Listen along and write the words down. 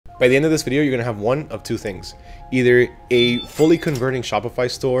By the end of this video, you're gonna have one of two things. Either a fully converting Shopify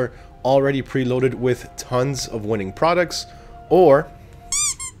store already preloaded with tons of winning products, or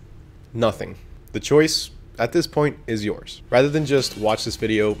nothing. The choice at this point is yours. Rather than just watch this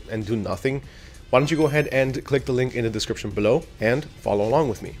video and do nothing, why don't you go ahead and click the link in the description below and follow along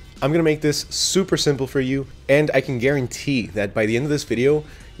with me. I'm gonna make this super simple for you, and I can guarantee that by the end of this video,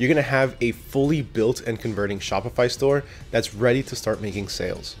 you're gonna have a fully built and converting Shopify store that's ready to start making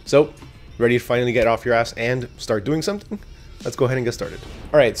sales. So, ready to finally get off your ass and start doing something? Let's go ahead and get started.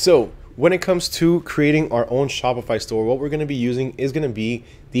 All right, so when it comes to creating our own Shopify store, what we're gonna be using is gonna be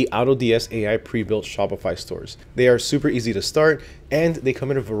the AutoDS AI pre-built Shopify stores. They are super easy to start, and they come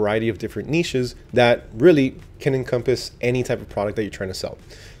in a variety of different niches that really can encompass any type of product that you're trying to sell.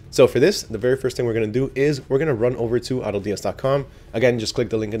 So for this, the very first thing we're gonna do is we're gonna run over to autods.com. Again, just click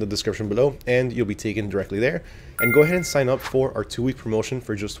the link in the description below and you'll be taken directly there. And go ahead and sign up for our 2-week promotion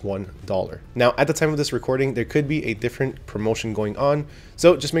for just $1. Now, at the time of this recording, there could be a different promotion going on.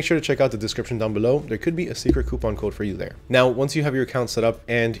 So just make sure to check out the description down below. There could be a secret coupon code for you there. Now, once you have your account set up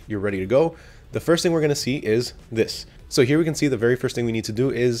and you're ready to go, the first thing we're gonna see is this. So here we can see the very first thing we need to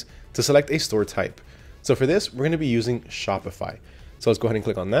do is to select a store type. So for this, we're gonna be using Shopify. So let's go ahead and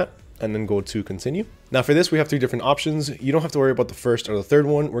click on that and then go to continue. Now for this, we have 3 different options. You don't have to worry about the first or the third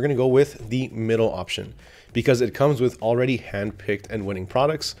one. We're gonna go with the middle option because it comes with already hand-picked and winning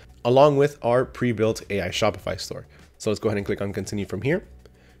products along with our pre-built AI Shopify store. So let's go ahead and click on continue from here.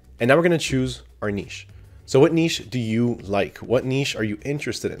 And now we're gonna choose our niche. So what niche do you like? What niche are you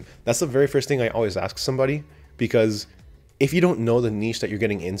interested in? That's the very first thing I always ask somebody, because if you don't know the niche that you're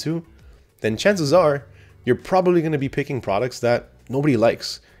getting into, then chances are you're probably gonna be picking products that nobody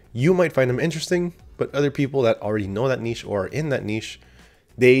likes. You might find them interesting, but other people that already know that niche or are in that niche,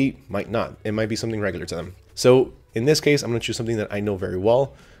 they might not. It might be something regular to them. So in this case, I'm gonna choose something that I know very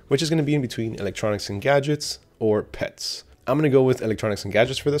well, which is gonna be in between electronics and gadgets or pets. I'm gonna go with electronics and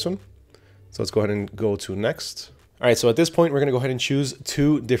gadgets for this one. So let's go ahead and go to next. All right, so at this point, we're gonna go ahead and choose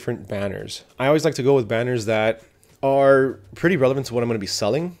 2 different banners. I always like to go with banners that are pretty relevant to what I'm gonna be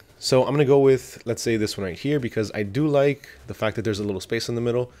selling. So I'm gonna go with, let's say this one right here, because I do like the fact that there's a little space in the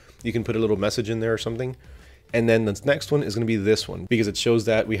middle. You can put a little message in there or something. And then the next one is gonna be this one, because it shows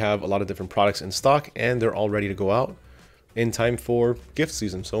that we have a lot of different products in stock and they're all ready to go out in time for gift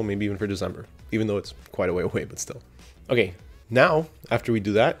season. So maybe even for December, even though it's quite a way away, but still. Okay, now, after we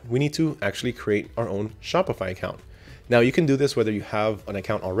do that, we need to actually create our own Shopify account. Now you can do this whether you have an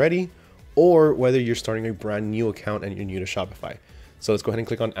account already or whether you're starting a brand new account and you're new to Shopify. So let's go ahead and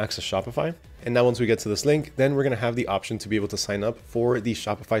click on Access Shopify. And now once we get to this link, then we're gonna have the option to be able to sign up for the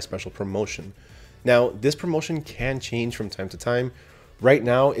Shopify special promotion. Now, this promotion can change from time to time. Right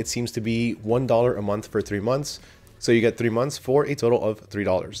now, it seems to be $1 a month for 3 months. So you get 3 months for a total of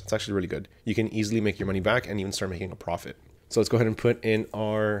 $3. It's actually really good. You can easily make your money back and even start making a profit. So let's go ahead and put in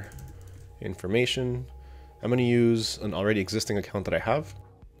our information. I'm gonna use an already existing account that I have.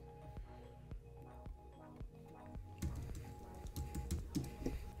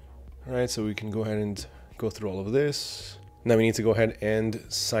 All right, so we can go ahead and go through all of this. Now we need to go ahead and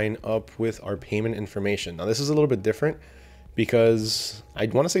sign up with our payment information. Now this is a little bit different because I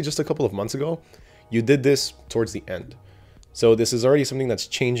want to say just a couple of months ago, you did this towards the end. So this is already something that's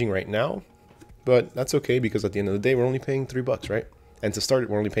changing right now, but that's okay because at the end of the day, we're only paying $3, right? And to start it,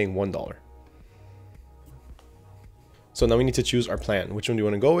 we're only paying $1. So now we need to choose our plan. Which one do you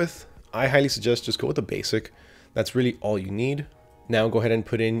want to go with? I highly suggest just go with the basic. That's really all you need. Now go ahead and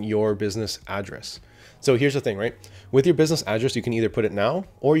put in your business address. So here's the thing, right? With your business address, you can either put it now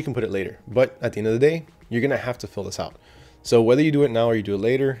or you can put it later. But at the end of the day, you're gonna have to fill this out. So whether you do it now or you do it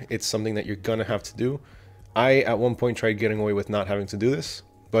later, it's something that you're gonna have to do. I, at one point, tried getting away with not having to do this,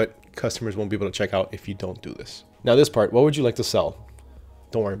 but customers won't be able to check out if you don't do this. Now this part, what would you like to sell?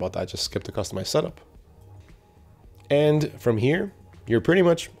 Don't worry about that, just skip the customize setup. And from here, you're pretty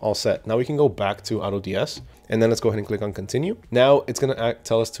much all set. Now we can go back to AutoDS and then let's go ahead and click on continue. Now it's gonna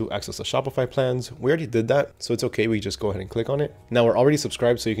tell us to access the Shopify plans. We already did that, so it's okay. We just go ahead and click on it. Now we're already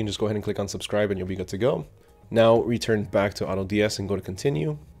subscribed, so you can just go ahead and click on subscribe and you'll be good to go. Now return back to AutoDS and go to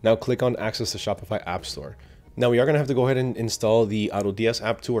continue. Now click on access the Shopify App Store. Now we are gonna have to go ahead and install the AutoDS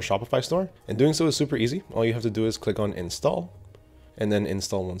app to our Shopify store. And doing so is super easy. All you have to do is click on install and then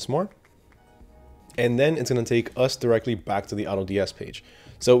install once more. And then it's going to take us directly back to the AutoDS page.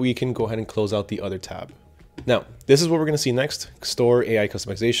 So we can go ahead and close out the other tab. Now, this is what we're going to see next. Store AI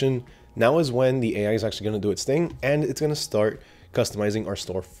customization. Now is when the AI is actually going to do its thing and it's going to start customizing our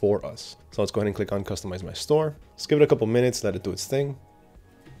store for us. So let's go ahead and click on customize my store. Let's give it a couple minutes, let it do its thing.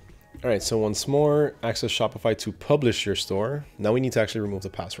 All right, so once more, access Shopify to publish your store. Now we need to actually remove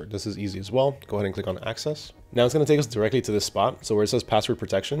the password. This is easy as well. Go ahead and click on access. Now it's gonna take us directly to this spot. So where it says password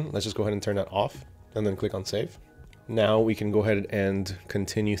protection, let's just go ahead and turn that off and then click on save. Now we can go ahead and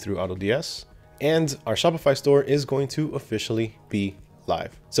continue through AutoDS, and our Shopify store is going to officially be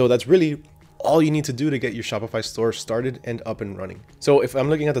live. So that's really all you need to do to get your Shopify store started and up and running. So if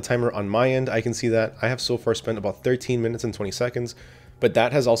I'm looking at the timer on my end, I can see that I have so far spent about 13 minutes and 20 seconds. But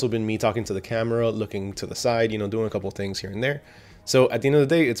that has also been me talking to the camera, looking to the side, you know, doing a couple of things here and there. So at the end of the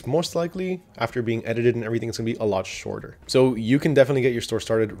day, it's most likely after being edited and everything, it's gonna be a lot shorter. So you can definitely get your store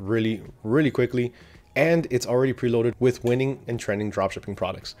started really, really quickly. And it's already preloaded with winning and trending dropshipping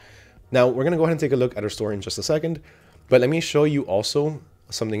products. Now we're gonna go ahead and take a look at our store in just a second, but let me show you also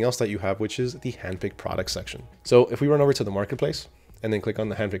something else that you have, which is the handpicked product section. So if we run over to the marketplace and then click on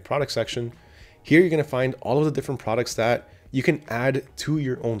the handpicked product section, here you're gonna find all of the different products that you can add to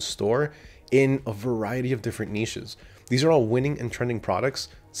your own store in a variety of different niches. These are all winning and trending products.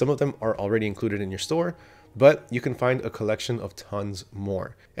 Some of them are already included in your store, but you can find a collection of tons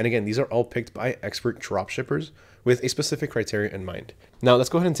more. And again, these are all picked by expert dropshippers with a specific criteria in mind. Now let's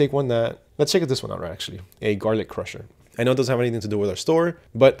go ahead and take one let's check this one out, actually, a garlic crusher. I know it doesn't have anything to do with our store,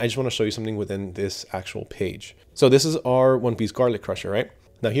 but I just want to show you something within this actual page. So this is our one-piece garlic crusher, right?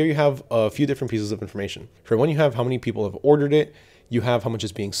 Now here you have a few different pieces of information. For one, you have how many people have ordered it, you have how much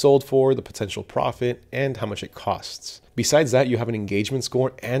it's being sold for, the potential profit, and how much it costs. Besides that, you have an engagement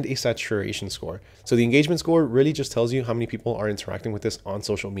score and a saturation score. So the engagement score really just tells you how many people are interacting with this on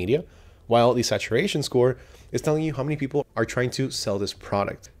social media, while the saturation score is telling you how many people are trying to sell this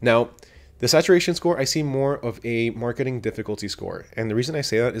product. Now, the saturation score, I see more of a marketing difficulty score. And the reason I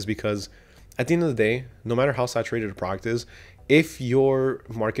say that is because at the end of the day, no matter how saturated a product is, if your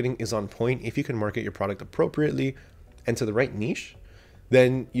marketing is on point, if you can market your product appropriately and to the right niche,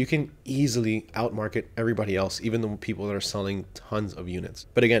 then you can easily outmarket everybody else, even the people that are selling tons of units.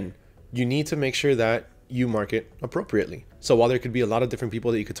 But again, you need to make sure that you market appropriately. So while there could be a lot of different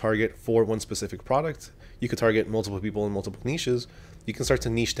people that you could target for one specific product, you could target multiple people in multiple niches. You can start to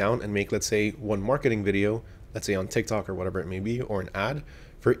niche down and make, let's say, one marketing video, let's say on TikTok or whatever it may be, or an ad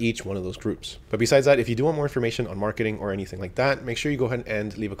for each one of those groups. But besides that, if you do want more information on marketing or anything like that, make sure you go ahead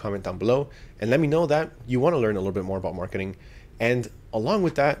and leave a comment down below and let me know that you want to learn a little bit more about marketing. And along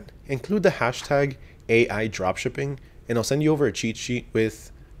with that, include the hashtag AI dropshipping, and I'll send you over a cheat sheet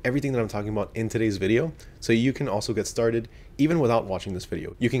with everything that I'm talking about in today's video, so you can also get started even without watching this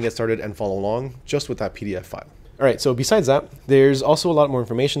video. You can get started and follow along just with that PDF file. All right, so besides that, there's also a lot more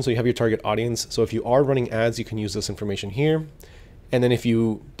information. So you have your target audience. So if you are running ads, you can use this information here. And then if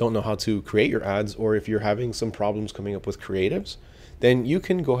you don't know how to create your ads, or if you're having some problems coming up with creatives, then you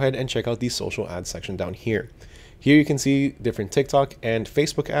can go ahead and check out the social ads section down here. Here you can see different TikTok and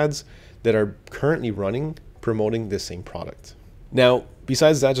Facebook ads that are currently running, promoting this same product. Now,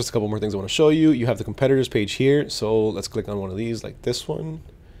 besides that, just a couple more things I want to show you. You have the competitors page here. So let's click on one of these, like this one,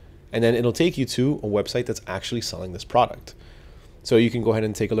 and then it'll take you to a website that's actually selling this product. So you can go ahead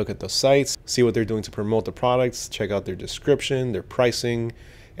and take a look at the sites, see what they're doing to promote the products, check out their description, their pricing,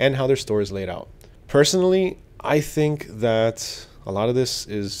 and how their store is laid out. Personally, I think that a lot of this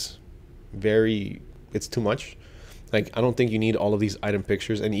is it's too much. Like, I don't think you need all of these item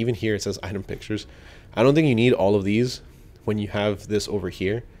pictures. And even here it says item pictures. I don't think you need all of these when you have this over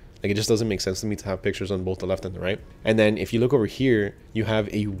here. Like, it just doesn't make sense to me to have pictures on both the left and the right. And then if you look over here, you have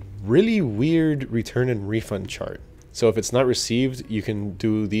a really weird return and refund chart. So if it's not received, you can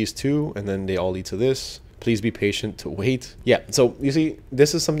do these two, and then they all lead to this. Please be patient to wait. Yeah, so you see,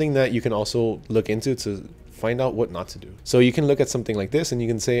 this is something that you can also look into to find out what not to do. So you can look at something like this and you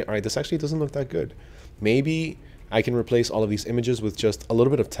can say, all right, this actually doesn't look that good. Maybe I can replace all of these images with just a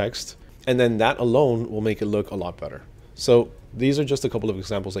little bit of text, and then that alone will make it look a lot better. So these are just a couple of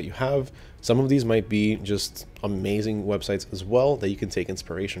examples that you have. Some of these might be just amazing websites as well that you can take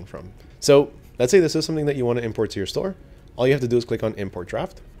inspiration from. So let's say this is something that you want to import to your store. All you have to do is click on import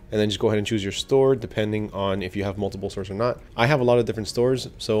draft, and then just go ahead and choose your store depending on if you have multiple stores or not. I have a lot of different stores,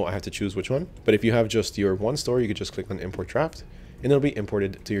 so I have to choose which one. But if you have just your one store, you could just click on import draft and it'll be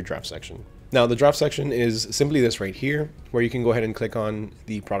imported to your draft section. Now the draft section is simply this right here, where you can go ahead and click on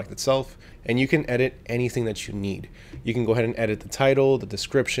the product itself and you can edit anything that you need. You can go ahead and edit the title, the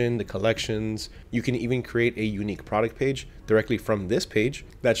description, the collections. You can even create a unique product page directly from this page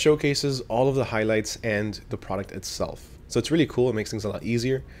that showcases all of the highlights and the product itself. So it's really cool. It makes things a lot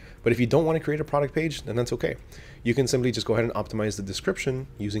easier. But if you don't want to create a product page, then that's okay. You can simply just go ahead and optimize the description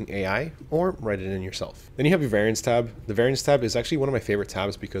using AI or write it in yourself. Then you have your variants tab. The variants tab is actually one of my favorite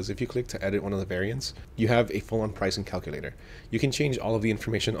tabs because if you click to edit one of the variants, you have a full-on pricing calculator. You can change all of the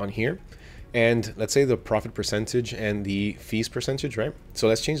information on here. And let's say the profit percentage and the fees percentage, right? So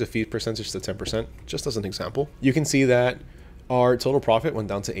let's change the fee percentage to 10%, just as an example. You can see that our total profit went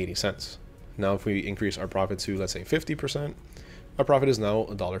down to 80 cents. Now, if we increase our profit to, let's say 50%, our profit is now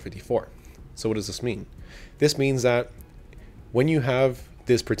 $1.54. So what does this mean? This means that when you have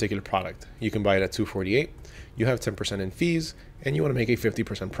this particular product, you can buy it at $2.48, you have 10% in fees, and you want to make a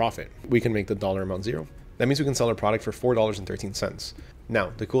 50% profit. We can make the dollar amount zero. That means we can sell our product for $4.13.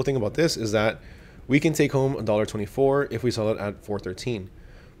 Now, the cool thing about this is that we can take home $1.24 if we sell it at $4.13,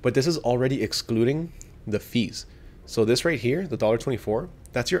 but this is already excluding the fees. So this right here, the $1.24,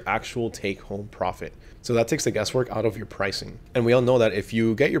 that's your actual take home profit. So that takes the guesswork out of your pricing. And we all know that if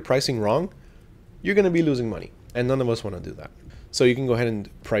you get your pricing wrong, you're going to be losing money, and none of us want to do that. So you can go ahead and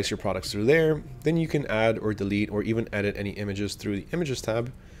price your products through there. Then you can add or delete or even edit any images through the images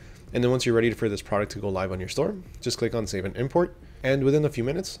tab. And then once you're ready for this product to go live on your store, just click on save and import. And within a few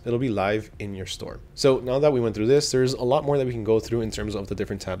minutes, it'll be live in your store. So now that we went through this, there's a lot more that we can go through in terms of the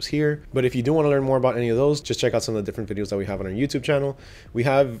different tabs here. But if you do want to learn more about any of those, just check out some of the different videos that we have on our YouTube channel. We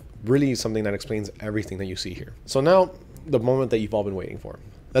have really something that explains everything that you see here. So now, the moment that you've all been waiting for.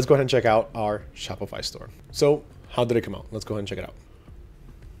 Let's go ahead and check out our Shopify store. So how did it come out? Let's go ahead and check it out.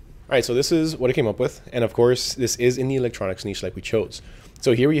 All right, so this is what it came up with. And of course, this is in the electronics niche like we chose.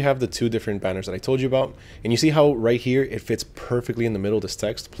 So here we have the two different banners that I told you about. And you see how right here, it fits perfectly in the middle, this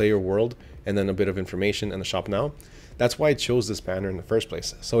text, play your world, and then a bit of information and the shop now. That's why I chose this banner in the first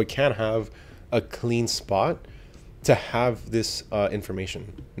place. So it can have a clean spot to have this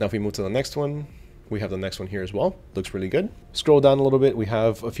information. Now, if we move to the next one, we have the next one here as well. Looks really good. Scroll down a little bit. We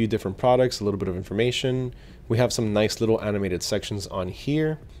have a few different products, a little bit of information. We have some nice little animated sections on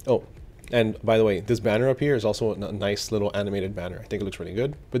here. Oh, and by the way, this banner up here is also a nice little animated banner. I think it looks really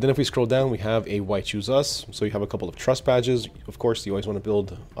good. But then if we scroll down, we have a why choose us. So you have a couple of trust badges. Of course, you always want to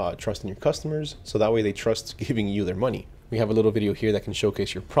build trust in your customers. So that way they trust giving you their money. We have a little video here that can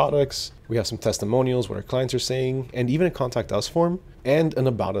showcase your products. We have some testimonials, what our clients are saying, and even a contact us form and an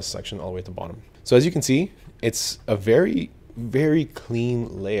about us section all the way at the bottom. So as you can see, it's a very, very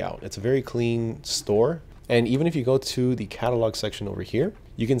clean layout. It's a very clean store. And even if you go to the catalog section over here,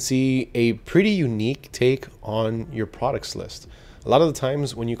 you can see a pretty unique take on your products list. A lot of the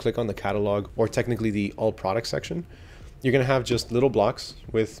times when you click on the catalog, or technically the all products section, you're gonna have just little blocks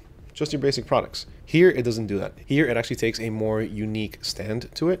with just your basic products. Here, it doesn't do that. Here, it actually takes a more unique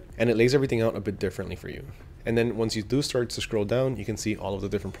stand to it, and it lays everything out a bit differently for you. And then once you do start to scroll down, you can see all of the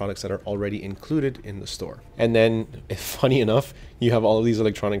different products that are already included in the store. And then, funny enough, you have all of these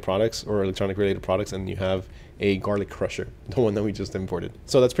electronic products or electronic related products, and you have a garlic crusher, the one that we just imported.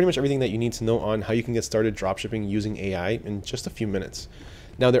 So that's pretty much everything that you need to know on how you can get started dropshipping using AI in just a few minutes.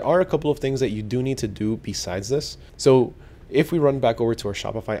 Now, there are a couple of things that you do need to do besides this. So if we run back over to our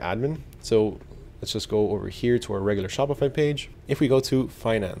Shopify admin, so let's just go over here to our regular Shopify page. If we go to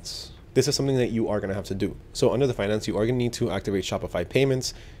finance, this is something that you are going to have to do. So under the finance, you are going to need to activate Shopify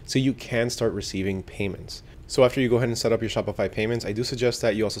payments so you can start receiving payments. So after you go ahead and set up your Shopify payments, I do suggest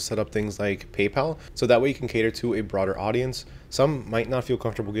that you also set up things like PayPal. So that way you can cater to a broader audience. Some might not feel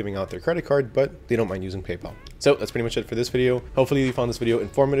comfortable giving out their credit card, but they don't mind using PayPal. So that's pretty much it for this video. Hopefully you found this video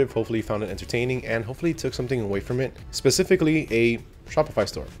informative. Hopefully you found it entertaining, and hopefully you took something away from it, specifically a Shopify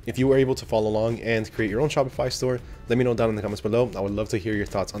store. If you were able to follow along and create your own Shopify store, let me know down in the comments below. I would love to hear your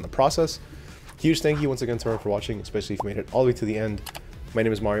thoughts on the process. Huge thank you once again to everyone for watching, especially if you made it all the way to the end. My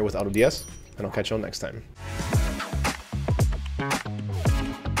name is Mario with AutoDS, and I'll catch you all next time.